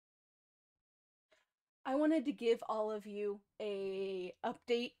I wanted to give all of you a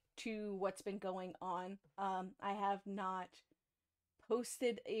update to what's been going on. I have not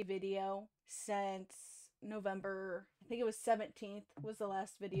posted a video since November. I think it was 17th was the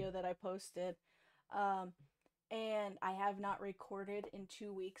last video that I posted. Um, and I have not recorded in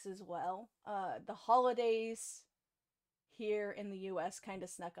 2 weeks as well. The holidays here in the US kind of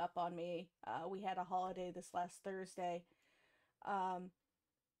snuck up on me. We had a holiday this last Thursday. Um,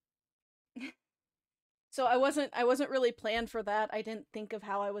 So I wasn't really planned for that. I didn't think of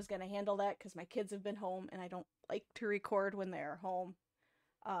how I was going to handle that cuz my kids have been home and I don't like to record when they're home.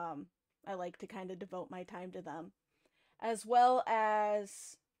 Um I like to kind of devote my time to them. As well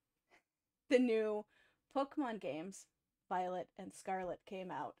as the new Pokemon games, Violet and Scarlet came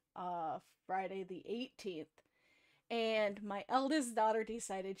out Friday the 18th. And my eldest daughter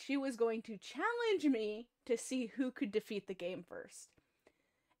decided she was going to challenge me to see who could defeat the game first.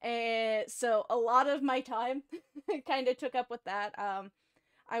 And so a lot of my time kind of took up with that.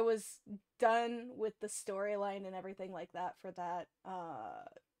 I was done with the storyline and everything like that for that.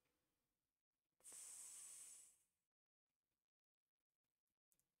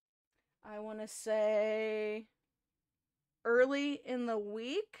 I want to say early in the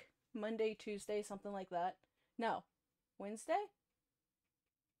week, Monday, Tuesday, something like that. No, Wednesday?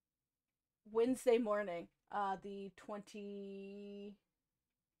 Wednesday morning, the 23rd.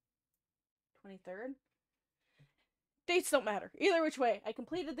 Dates don't matter. Either which way, I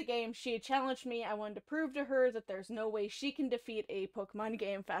completed the game. She had challenged me. I wanted to prove to her that there's no way she can defeat a Pokemon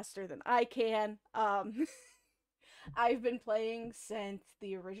game faster than I can. I've been playing since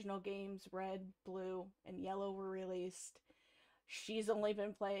the original games Red, Blue, and Yellow were released. She's only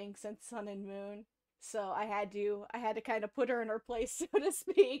been playing since Sun and Moon. So I had to kind of put her in her place, so to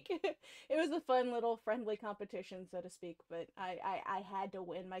speak. It was a fun little friendly competition, so to speak, but I had to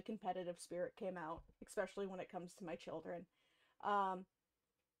win. My competitive spirit came out, especially when it comes to my children. Um,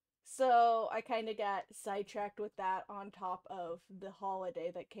 so I kind of got sidetracked with that on top of the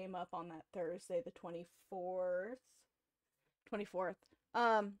holiday that came up on that Thursday, the 24th. 24th.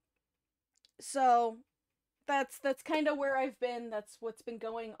 Um, so that's kind of where I've been. That's what's been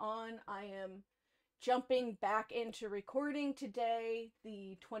going on. I am jumping back into recording today,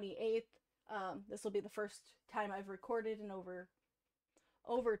 the 28th. This will be the first time I've recorded in over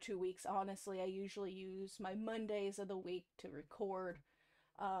 2 weeks. Honestly, I usually use my Mondays of the week to record,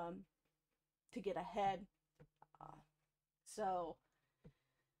 um, to get ahead. Uh, so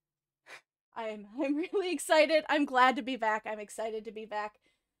I'm really excited. I'm glad to be back. I'm excited to be back.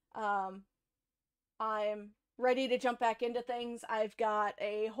 Um, I'm ready to jump back into things. I've got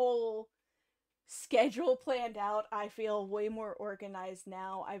a whole schedule planned out. I feel way more organized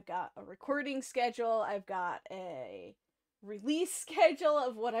now. I've got a recording schedule, I've got a release schedule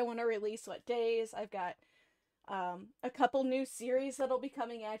of what I want to release, what days. I've got a couple new series that'll be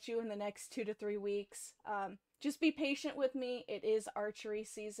coming at you in the next 2 to 3 weeks. Just be patient with me. It is archery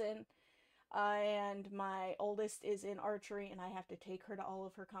season. And my oldest is in archery, and I have to take her to all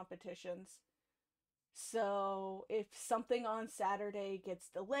of her competitions. So if something on Saturday gets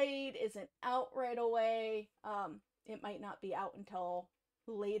delayed, isn't out right away, it might not be out until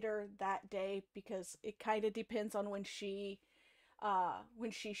later that day because it kind of depends on when she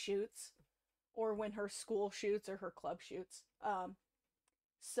shoots or when her school shoots or her club shoots.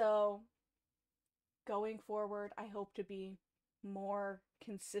 So going forward, I hope to be more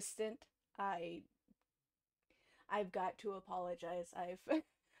consistent. I I've got to apologize.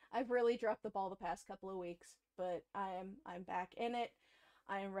 I've really dropped the ball the past couple of weeks, but I'm back in it.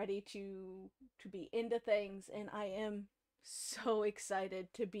 I am ready to be into things and I am so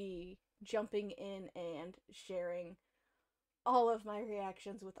excited to be jumping in and sharing all of my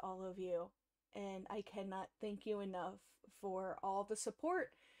reactions with all of you. And I cannot thank you enough for all the support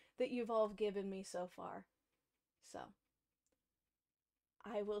that you've all given me so far. So,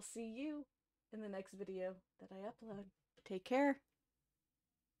 I will see you in the next video that I upload. Take care.